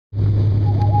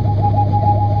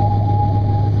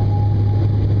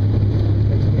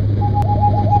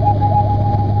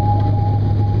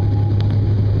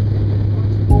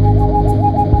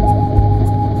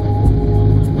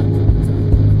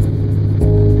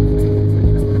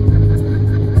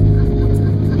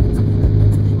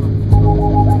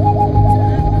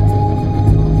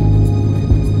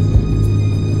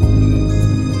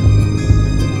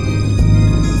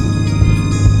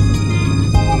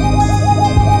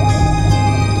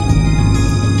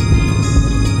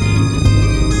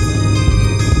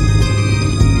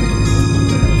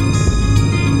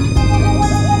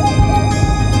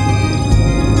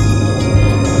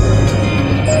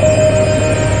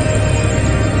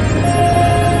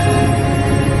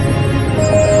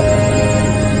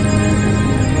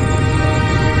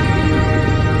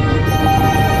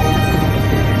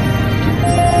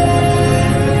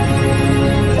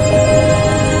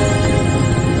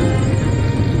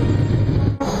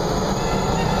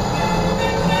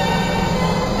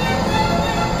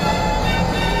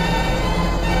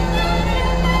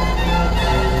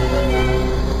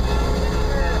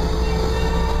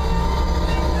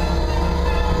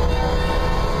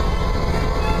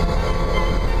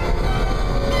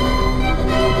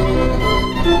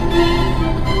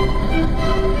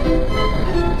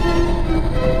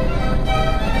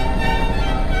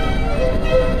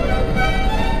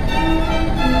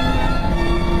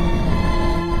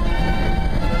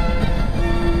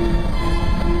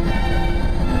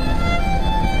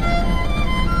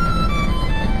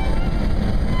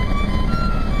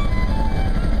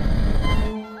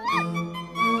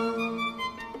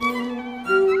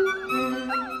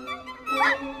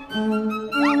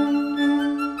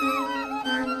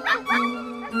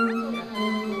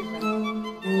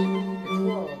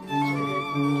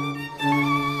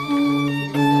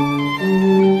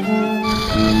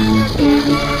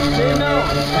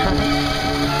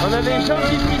les jambes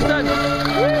qui frissonnent.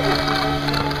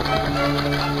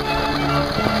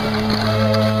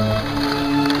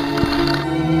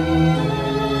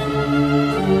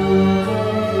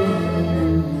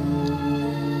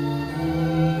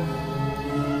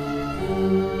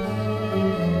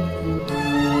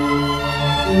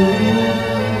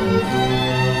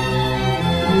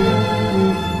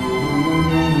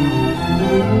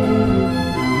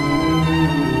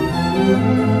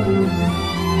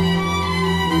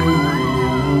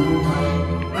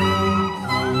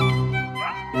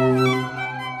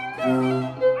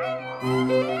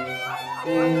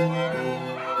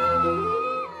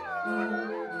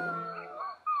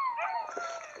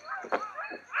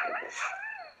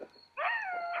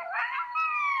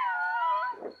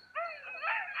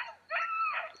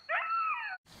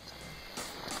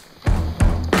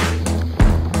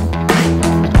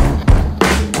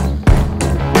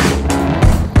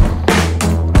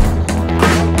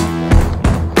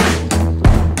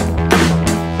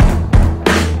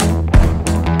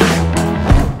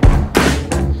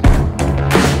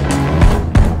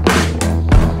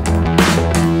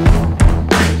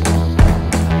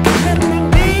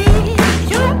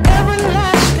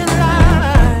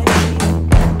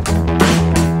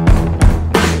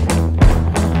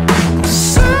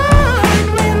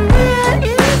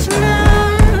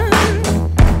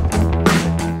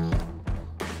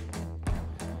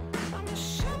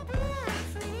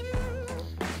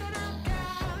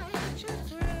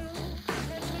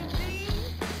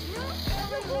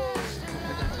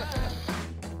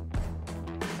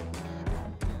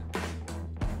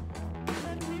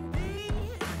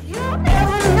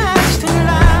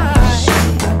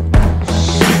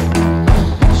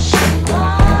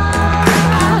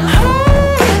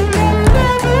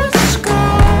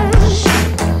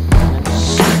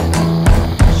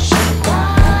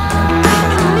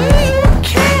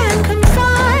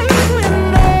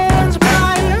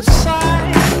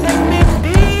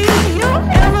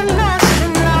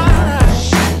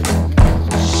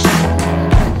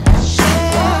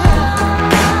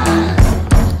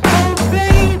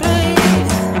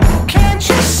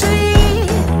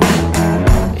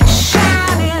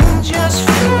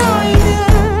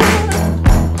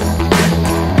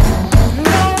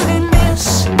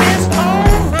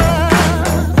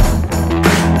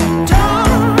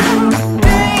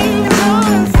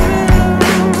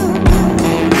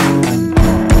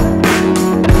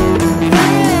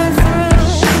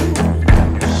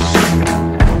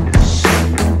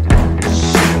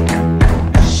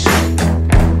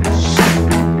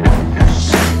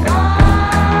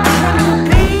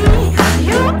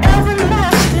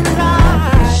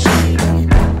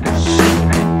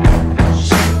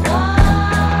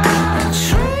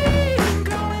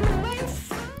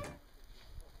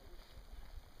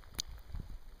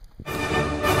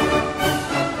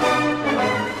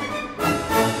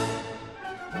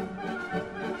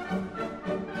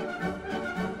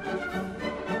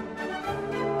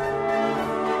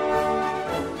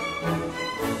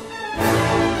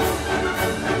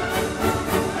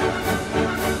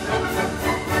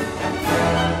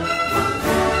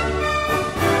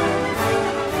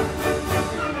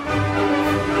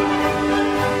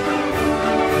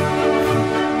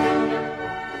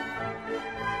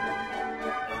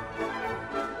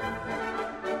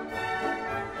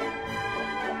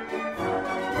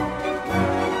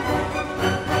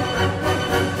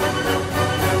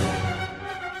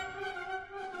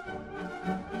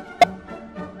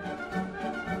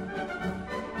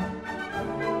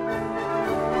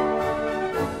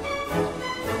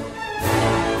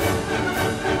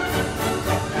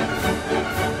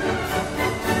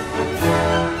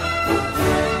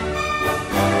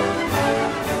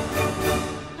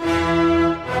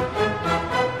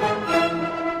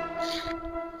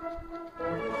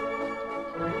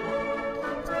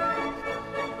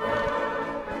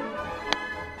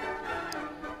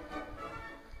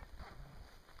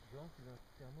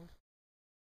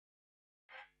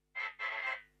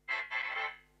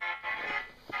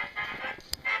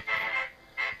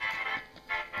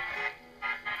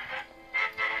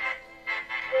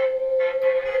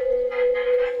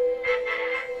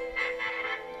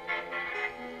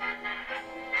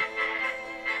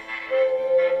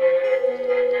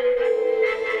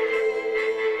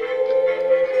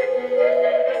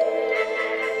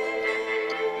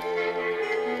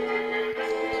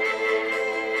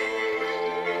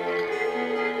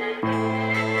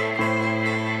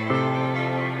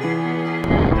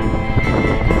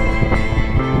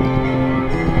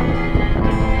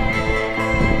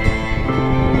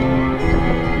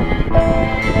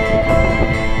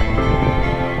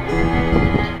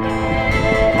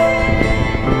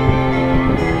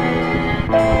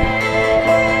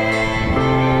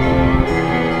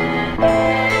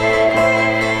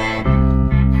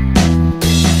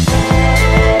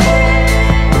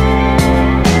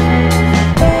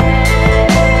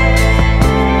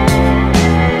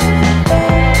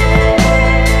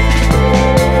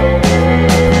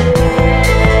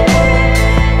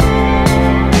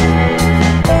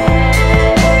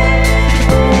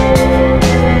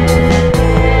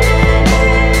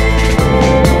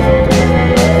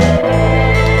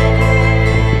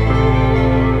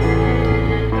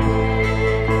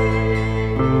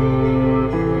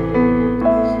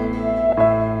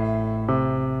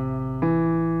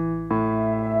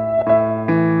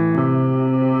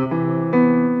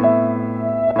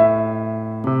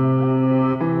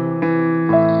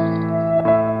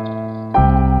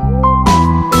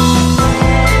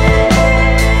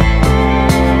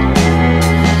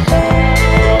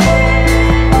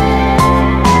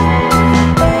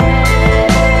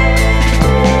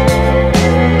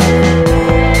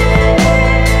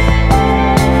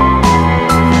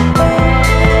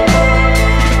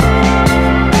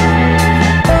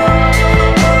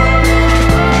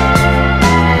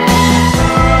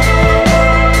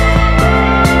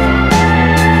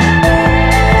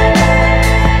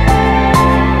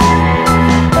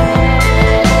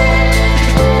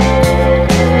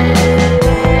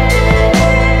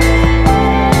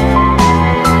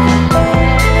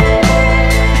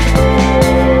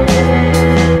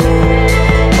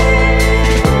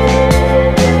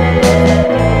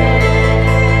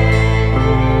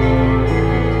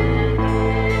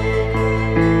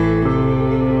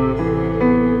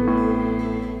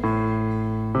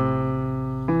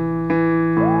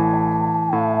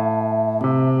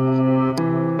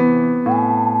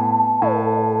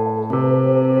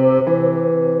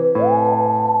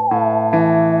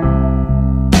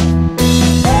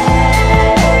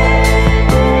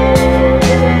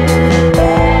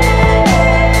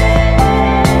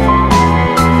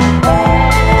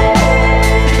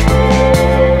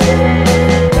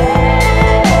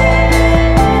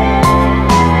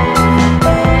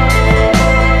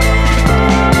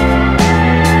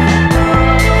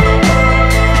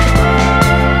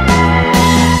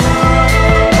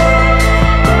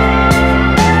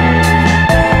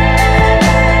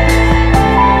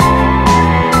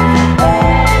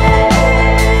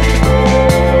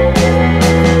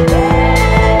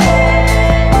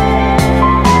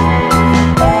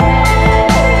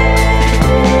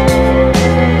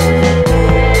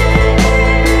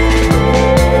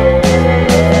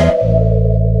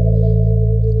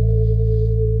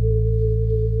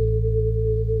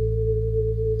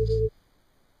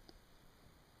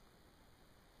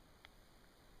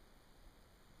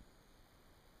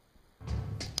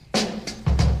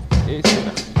 Et c'est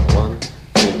parti. 1,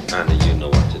 2, and you know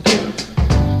what to do.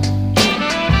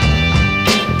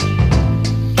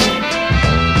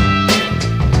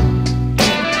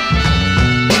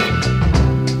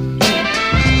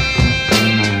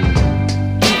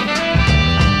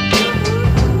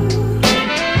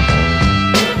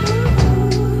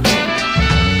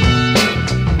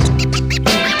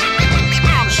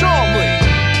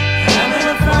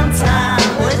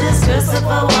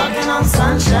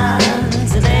 Sunshine.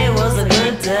 Today was a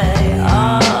good day.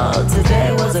 Oh,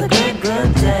 today was a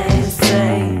good day.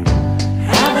 Say,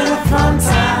 having a fun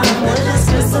time. We're just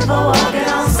Christopher walking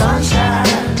on sunshine.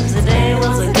 Today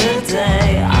was a good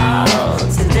day. Oh,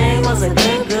 today was a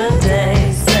good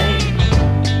day. Say,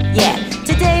 yeah,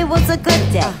 today was a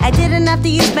good day. I didn't have to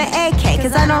use my AK,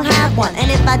 cause I don't have one.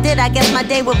 And if I did, I guess my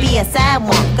day would be a sad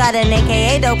one. Got an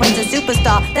AKA though, Prince a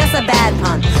superstar, that's a bad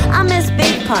pun. I miss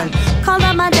Big Pun, called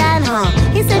up my dad,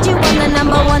 He said you won the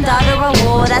 #1 daughter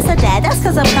award. I said, Dad, that's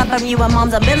cause I'm covering you and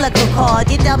mom's umbilical cord.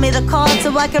 You dealt me the card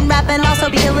so I can rap and also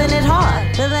be feeling it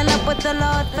hard. Filling up with the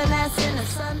Lord, finesse in a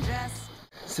sundress.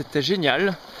 C'était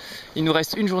génial. Il nous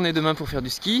reste une journée demain pour faire du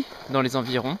ski dans les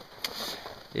environs.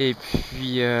 Et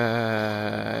puis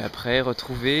après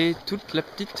retrouver toute la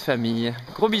petite famille.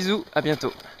 Gros bisous, à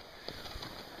bientôt.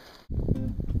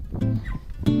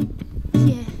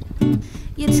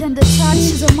 Your tender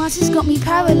touches of mine has got me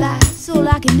paralyzed. All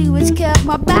I can do is curve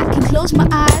my back and close my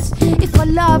eyes. If my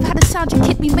love had a soundtrack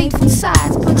kit be made from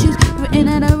sides, produced, written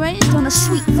and arranged on a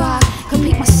sweet vibe.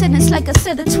 Complete my sentence like a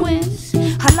set of twins.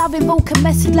 Her love invoke a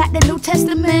message like the New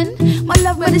Testament. My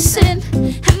love medicine,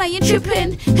 and now you're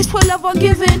tripping. It's what love I'm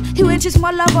giving. You ain't just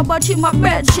my lover, but you my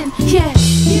virgin. Yeah,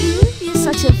 you're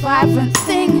such a vibrant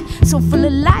thing. So full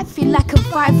of life, feel like a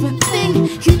vibrant thing.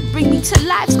 You bring me to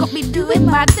life, got me doing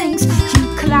my things. You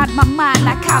cloud my mind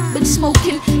like I've been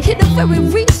smoking. You're the very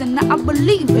reason that I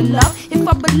believe in love. If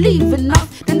I believe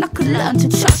enough, then I could learn to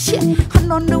trust you.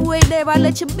 And on the way there, I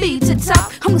let you beat it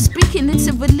up. I'm speaking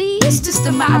into release, just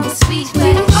a matter of speech.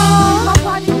 But oh, my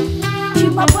body,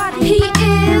 you my body. He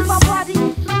is my body,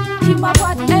 you my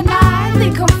body. And I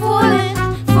think I'm falling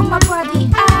for my body.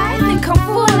 I think I'm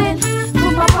falling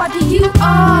for my body. You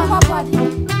are my body,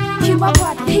 you my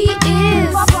body. He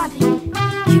is my body,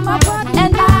 you my body.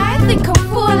 And I think I'm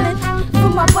falling for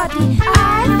my body.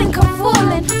 I think I'm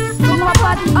falling for my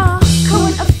body.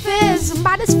 Current affairs,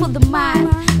 matters for the mind.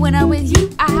 When I'm with you,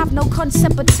 I have no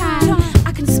concept of time.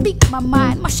 I can speak my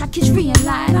mind, my shock is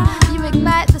realigned. You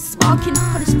ignite the spark in the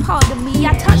hottest part of me.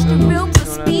 I touch the realms of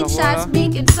speech, I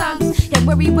speak in tongues. Yeah,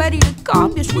 we're ready to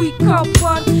calm your sweet cup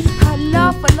one. I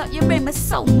love you made me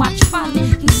so much fun.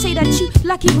 You say that you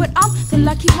lucky, but I'm the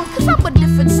lucky one. Cause I'm a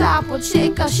different type of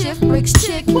chick, a shift bricks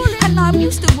chick. And I'm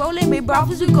used to rolling with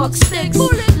brothers who got sticks.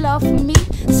 Love for me,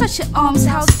 such an arms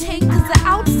house thing. Cause the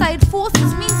outside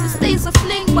forces means it stays a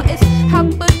fling. But it's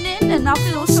happening and I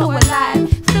feel so alive.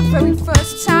 For the very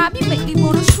first time, you make me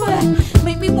wanna swear.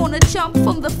 Make me wanna jump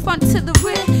from the front to the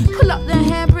rear. Pull up the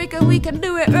handbrake and we can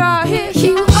do it right here.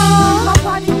 You are my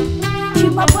body,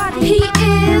 you my body. He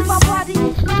is my body,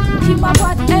 you my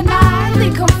body. And I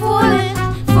think I'm falling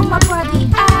for my body.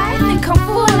 I think I'm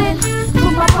falling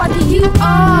for my body. You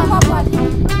are my body,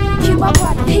 you my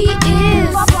body. He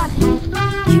is my body,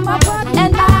 you my body.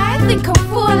 And I think I'm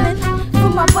falling for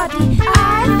my body.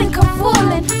 I think I'm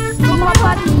falling for my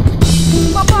body.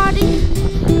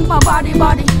 My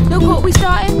body. Look what we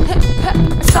started.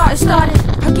 Started.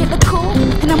 I get the call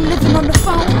and I'm living on the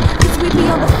phone. Cause we be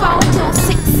on the phone till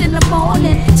 6 in the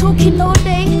morning. Talking all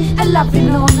day and loving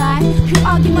all night. You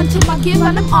argument to my give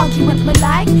and an argument me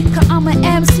like. Cause I'm an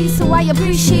MC so I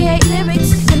appreciate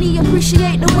lyrics. And he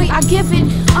appreciate the way I give it.